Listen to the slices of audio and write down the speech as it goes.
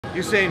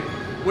You're saying,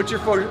 what's your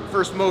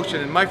first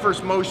motion? And my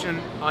first motion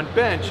on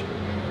bench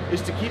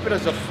is to keep it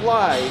as a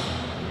fly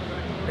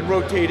and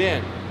rotate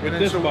in. With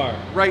this bar.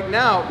 Right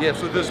now,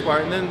 yes, with this bar.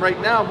 And then right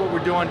now what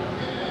we're doing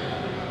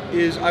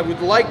is I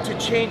would like to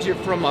change it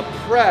from a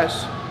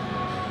press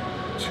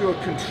to a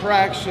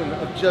contraction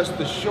of just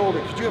the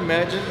shoulder. Could you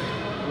imagine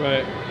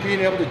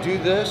being able to do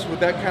this with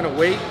that kind of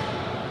weight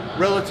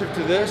relative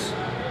to this?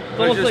 It's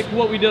almost like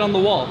what we did on the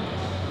wall.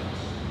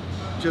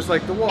 Just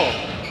like the wall,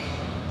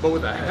 but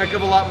with a heck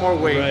of a lot more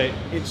weight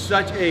in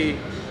such a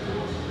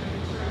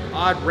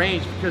odd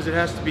range because it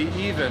has to be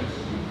even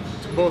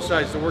to both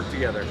sides to work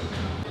together.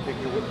 Take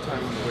your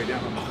time on the way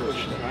down on the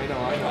first. I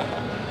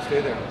know.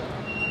 Stay there.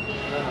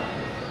 No.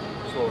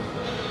 Slowly.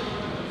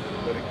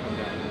 Let it come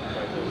down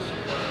like this.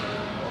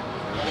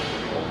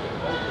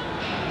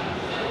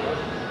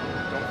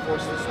 Don't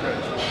force the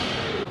stretch.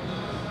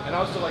 And I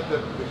also like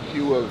the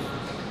cue of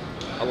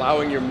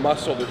allowing your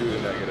muscle to do the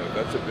negative.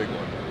 That's a big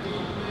one.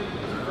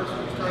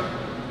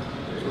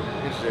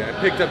 I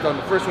picked up on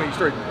the first one.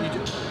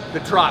 The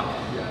drop.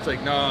 It's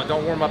like, no,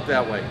 don't warm up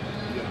that way.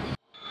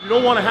 You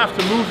don't want to have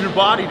to move your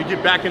body to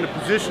get back into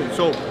position.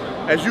 So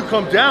as you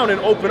come down and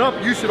open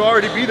up, you should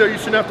already be there. You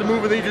shouldn't have to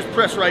move, and then you just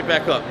press right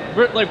back up.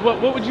 Like what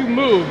would you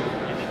move?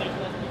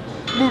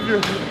 Move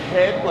your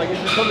head, like as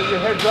you come, your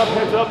head's up,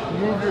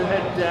 move your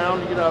head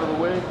down to get out of the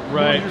way.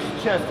 Right. Move your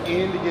chest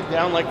in to get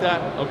down like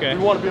that. Okay. You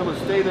want to be able to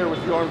stay there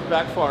with your arms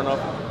back far enough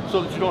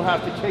so that you don't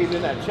have to cave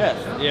in that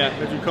chest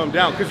as you come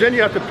down. Because then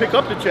you have to pick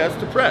up the chest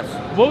to press.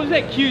 What was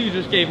that cue you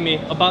just gave me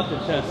about the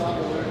chest?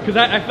 Because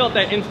I felt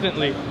that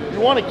instantly. You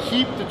want to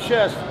keep the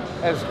chest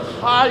as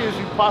high as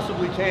you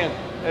possibly can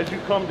as you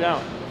come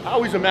down. I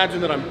always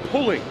imagine that I'm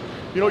pulling.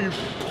 You know, you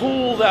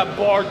pull that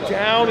bar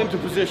down into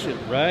position.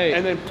 Right.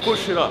 And then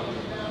push it up.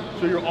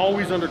 So you're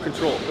always under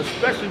control,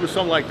 especially with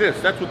something like this.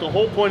 That's what the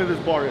whole point of this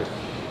bar is.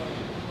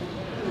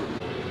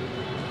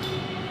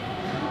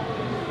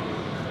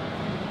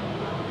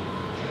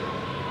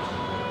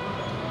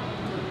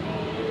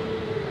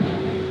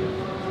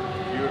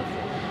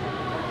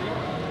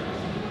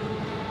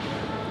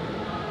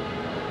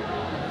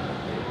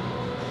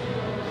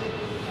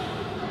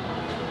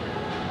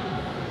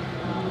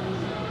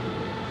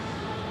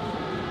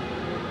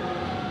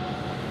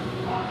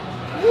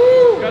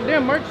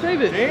 Goddamn, Mark,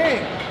 save it.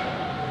 Dang.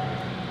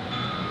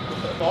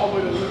 All the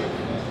way to the limit.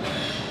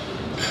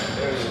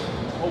 There it is.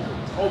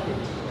 Open.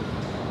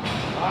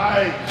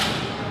 Nice.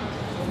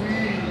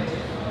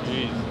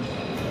 Jeez.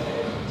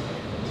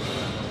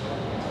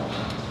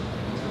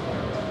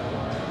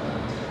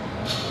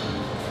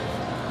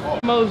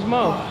 Mo's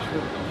Mo.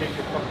 Take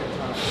your fucking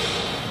time.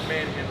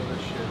 Manhandle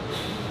this shit.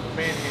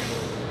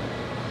 Manhandle.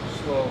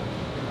 Slow.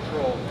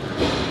 Control.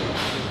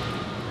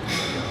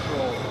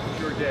 It's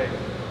your day.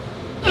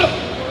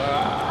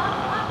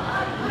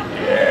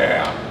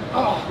 Yeah.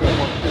 Oh, good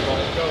one.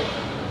 Go.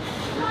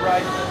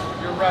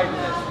 You're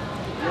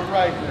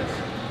riding this.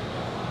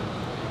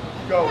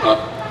 Go.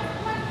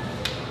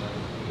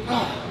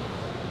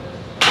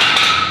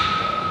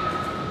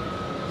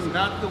 It's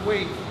not the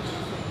weight.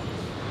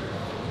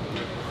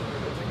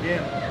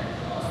 Again,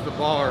 it's the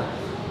bar.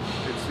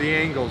 It's the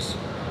angles.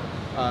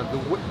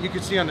 You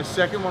could see on the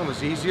second one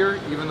was easier,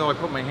 even though I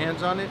put my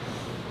hands on it.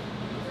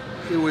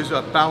 It was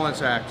a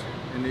balance act,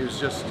 and it was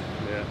just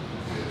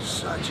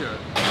such a.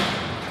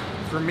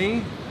 For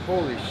me,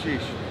 holy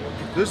sheesh.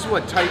 This is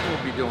what Titan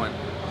will be doing.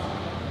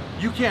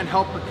 You can't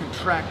help but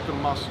contract the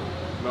muscle.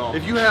 No.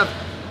 If you have,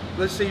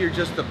 let's say you're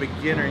just a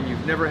beginner and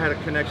you've never had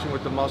a connection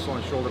with the muscle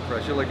and shoulder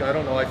press. You're like, I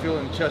don't know, I feel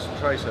it in chest and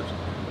triceps.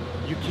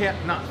 You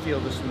can't not feel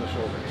this in the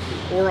shoulder.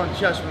 Or on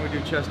chest when we do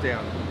chest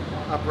down.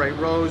 Upright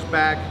rows,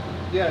 back.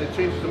 Yeah, it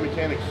changes the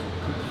mechanics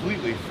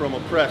completely from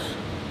a press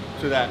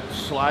to that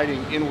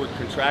sliding inward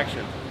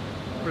contraction.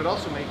 But it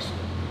also makes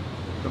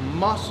the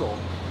muscle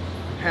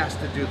has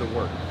to do the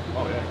work.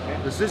 Oh yeah.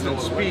 This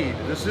isn't speed.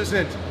 This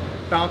isn't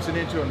bouncing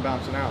into and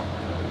bouncing out.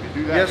 If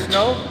you do that. Yes,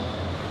 no?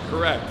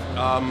 Correct.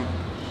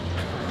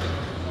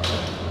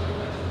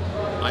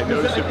 I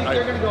noticed I think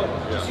they're going to go,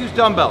 just use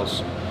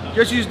dumbbells.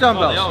 Just use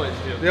dumbbells. Oh, they always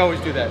do. They always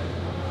do that.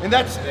 And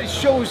it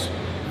shows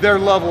their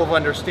level of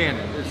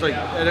understanding. It's like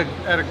at a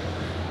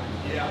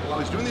I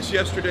was doing this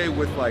yesterday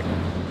with like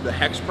the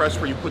hex press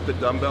where you put the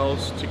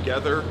dumbbells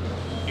together,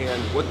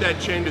 and what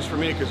that changes for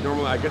me, because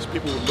normally I guess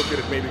people would look at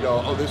it maybe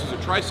go, oh, this is a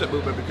tricep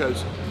movement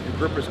because your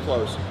grip is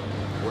close.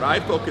 What I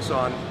focus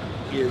on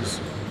is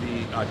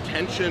the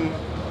tension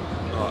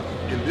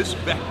in this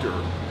vector,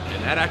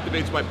 and that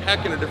activates my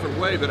pec in a different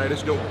way that I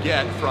just don't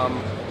get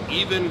from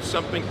even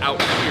something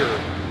out here.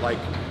 Like,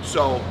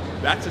 so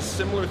that's a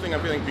similar thing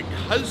I'm feeling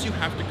because you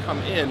have to come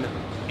in,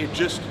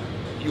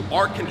 you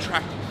are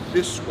contracting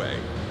this way,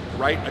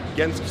 right,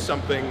 against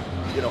something,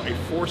 you know, a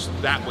force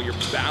that way, you're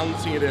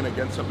balancing it in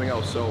against something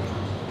else. So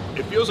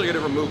it feels like a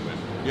different movement,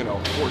 you know,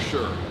 for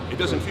sure. It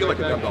doesn't feel like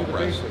a dumbbell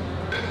press.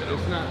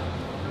 It's not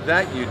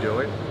that you do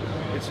it,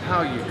 it's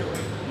how you do it.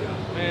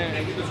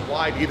 And it is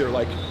wide either,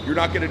 like you're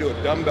not gonna do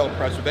a dumbbell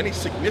press with any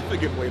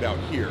significant weight out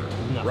here,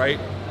 right?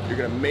 You're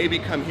gonna maybe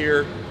come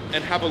here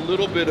and have a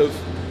little bit of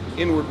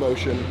inward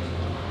motion,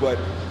 but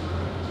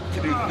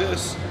to do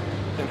this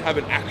and have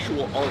an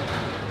actual arc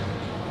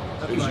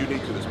is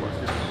unique to this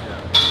market.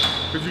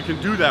 Because you can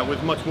do that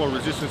with much more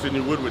resistance than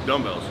you would with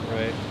dumbbells.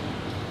 Right.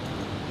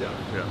 Yeah.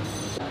 Yeah.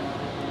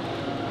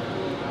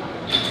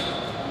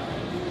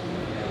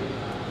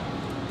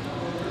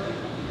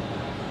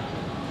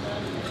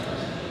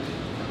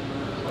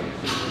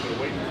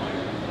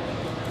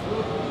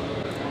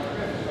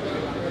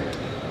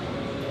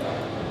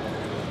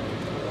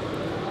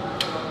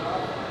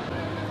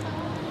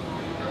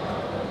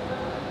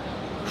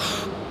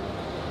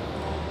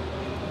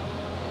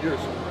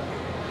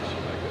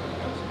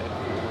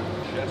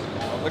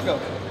 Let go.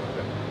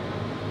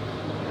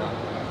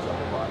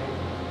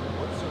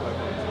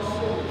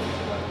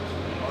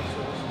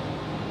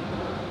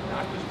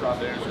 Not just drop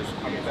there, just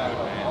come back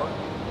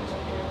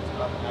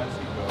up as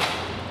he goes.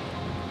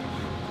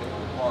 Take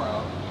the bar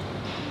out.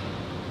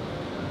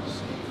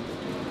 See.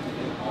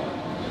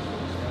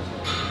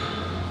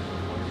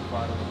 When you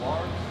find the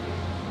bar.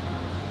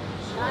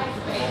 Nice,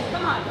 babe.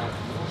 Come on.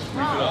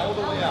 Squeeze it all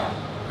the way out.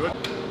 Good.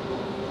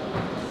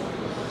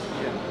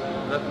 Yeah.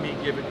 Let me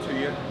give it to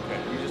you.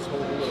 You just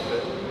hold a little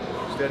bit.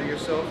 Steady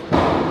yourself.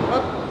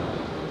 Up.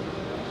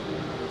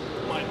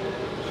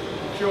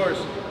 It's yours.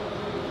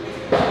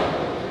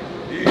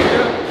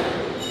 Yeah.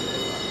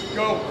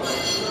 Go.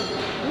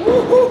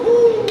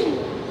 Woo-hoo-hoo.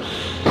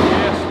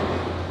 Yes.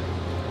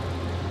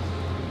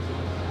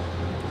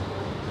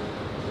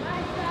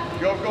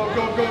 Go, go,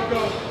 go, go,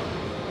 go.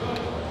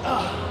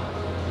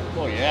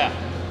 Oh yeah.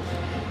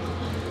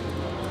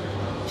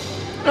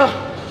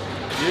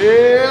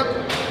 Yep.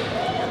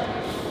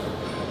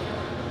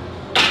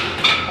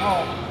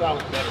 Oh, that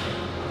was better.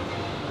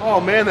 Oh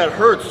man, that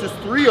hurts. Just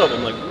 3 of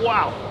them. Like,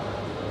 wow.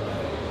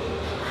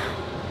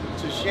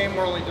 It's a shame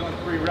we're only doing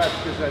 3 reps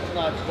because that's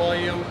not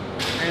volume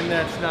and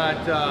that's not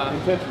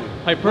Intensity.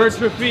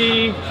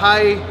 Hypertrophy,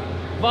 high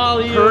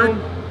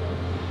volume,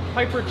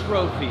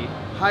 hypertrophy.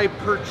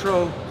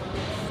 hypertrophy.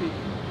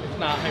 It's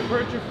not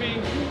hypertrophy.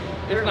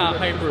 It's not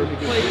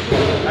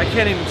hyperplasia. I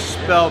can't even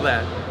spell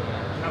that.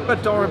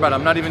 But don't worry about it.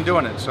 I'm not even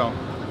doing it. So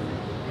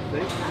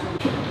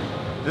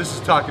this is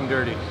talking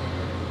dirty.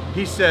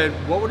 He said,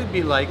 what would it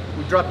be like?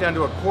 We drop down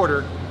to a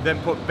quarter,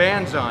 then put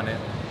bands on it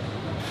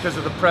because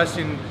of the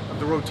pressing of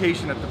the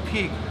rotation at the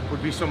peak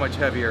would be so much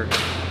heavier,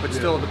 but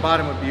still the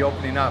bottom would be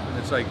opening up. And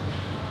it's like,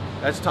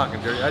 that's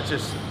talking dirty. That's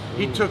just,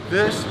 he took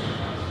this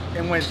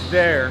and went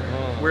there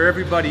where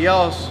everybody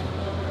else,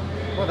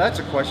 well, that's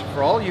a question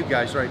for all you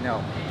guys right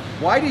now.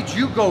 Why did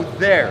you go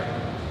there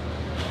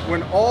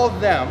when all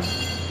of them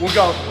will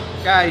go,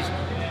 guys,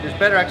 there's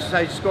better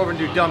exercise, just go over and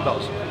do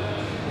dumbbells?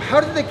 How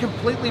did they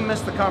completely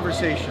miss the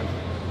conversation?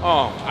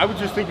 Oh, I would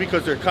just think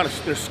because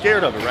they're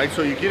scared of it, right?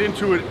 So you get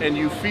into it and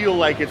you feel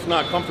like it's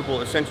not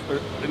comfortable essentially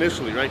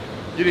initially, right?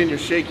 Get in, you're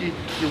shaky,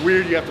 you're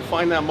weird, you have to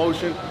find that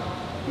motion.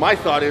 My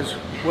thought is,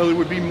 well, it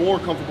would be more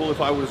comfortable if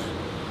I was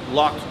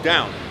locked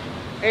down.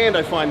 And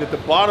I find that the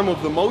bottom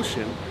of the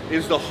motion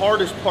is the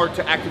hardest part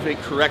to activate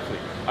correctly.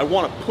 I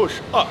want to push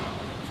up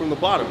from the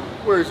bottom.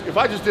 Whereas if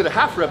I just did a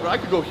half rep, I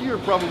could go here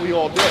probably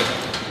all day,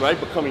 right?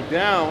 But coming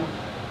down,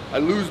 I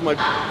lose my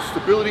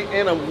stability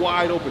and I'm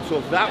wide open. So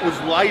if that was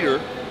lighter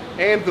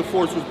and the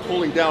force was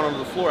pulling down onto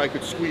the floor, I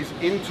could squeeze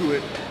into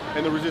it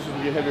and the resistance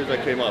would get heavier as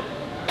I came up.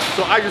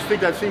 So I just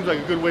think that seems like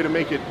a good way to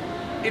make it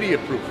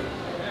idiot-proof.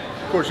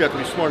 Of course, you have to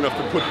be smart enough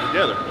to put it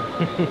together.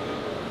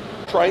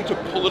 Trying to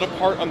pull it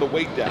apart on the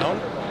way down,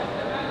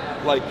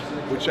 like,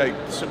 which I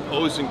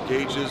suppose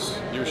engages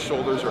your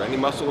shoulders or any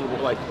muscle a little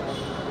bit, like,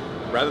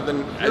 rather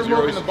than You're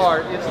moving the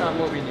bar, it's not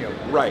moving you.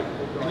 Right.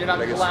 And you're not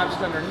collapsed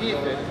underneath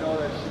it.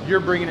 You're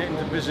bringing it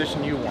into the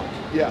position you want.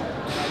 Yeah.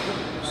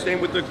 Same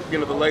with the,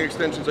 the leg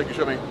extensions, like you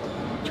showed me,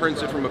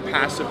 turns it from a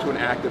passive to an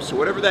active. So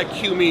whatever that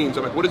cue means,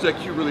 I'm like, what does that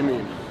cue really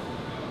mean?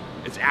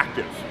 It's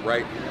active,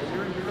 right?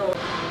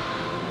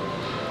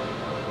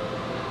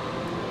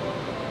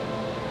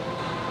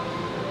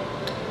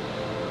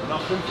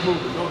 Nothing's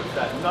moving, notice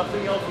that.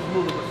 Nothing else is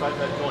moving besides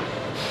that joint.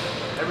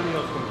 Everything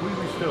else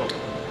completely still.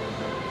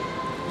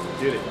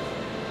 Get it.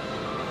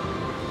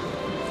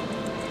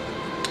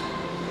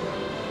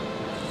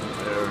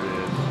 There it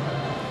is.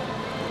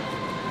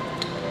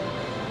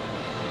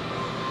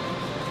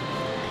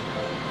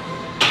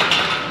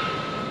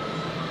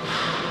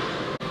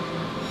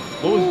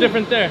 What was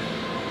different there?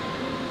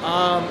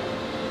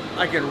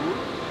 I can,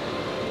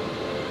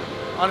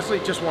 honestly,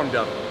 just warmed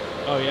up.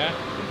 Oh yeah?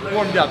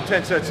 Warmed up,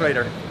 10 sets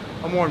later.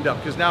 I'm warmed up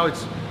because now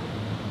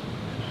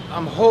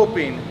I'm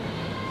hoping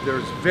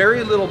there's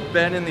very little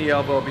bend in the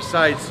elbow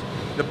besides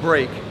the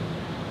break.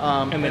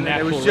 And then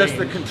it was just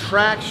the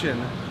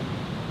contraction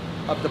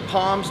of the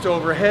palms to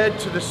overhead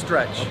to the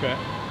stretch. Okay.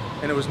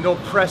 And there was no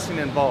pressing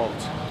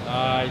involved.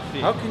 I see.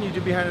 How can you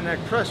do behind the neck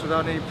press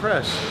without any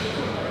press?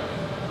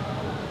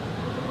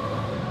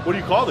 What do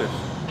you call this?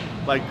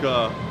 Like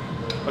a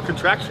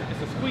contraction?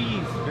 It's a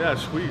squeeze. Yeah,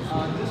 squeeze.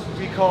 This would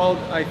be called,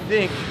 I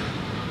think,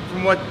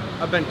 from what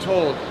I've been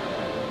told,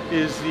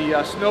 is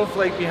the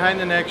snowflake behind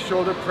the neck,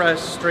 shoulder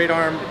press, straight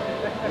arm,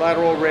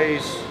 lateral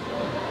raise.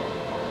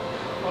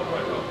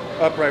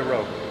 Upright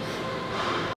row.